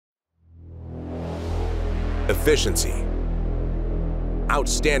efficiency,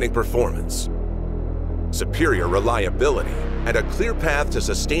 outstanding performance, superior reliability, and a clear path to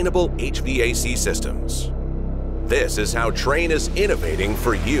sustainable HVAC systems. This is how Trane is innovating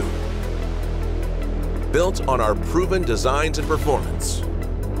for you. Built on our proven designs and performance.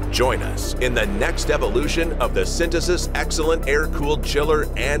 Join us in the next evolution of the Sintesis Excellent air-cooled chiller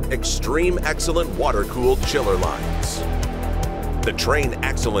and XStream Excellent water-cooled chiller lines. The Trane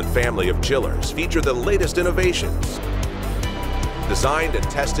Excellent family of chillers feature the latest innovations, designed and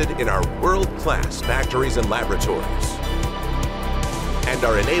tested in our world-class factories and laboratories, and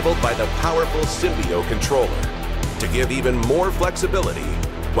are enabled by the powerful Symbio controller to give even more flexibility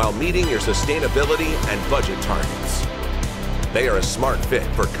while meeting your sustainability and budget targets. They are a smart fit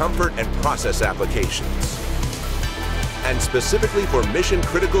for comfort and process applications. And specifically for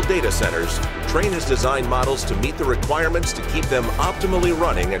mission-critical data centers, Trane has designed models to meet the requirements to keep them optimally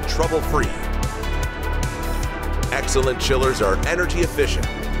running and trouble-free. Excellent chillers are energy efficient,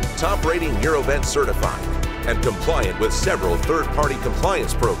 top-rating Eurovent certified, and compliant with several third-party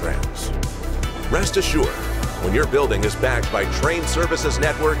compliance programs. Rest assured, when your building is backed by Trane Services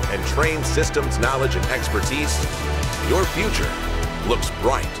Network and Trane Systems knowledge and expertise, your future looks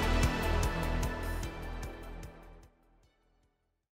bright.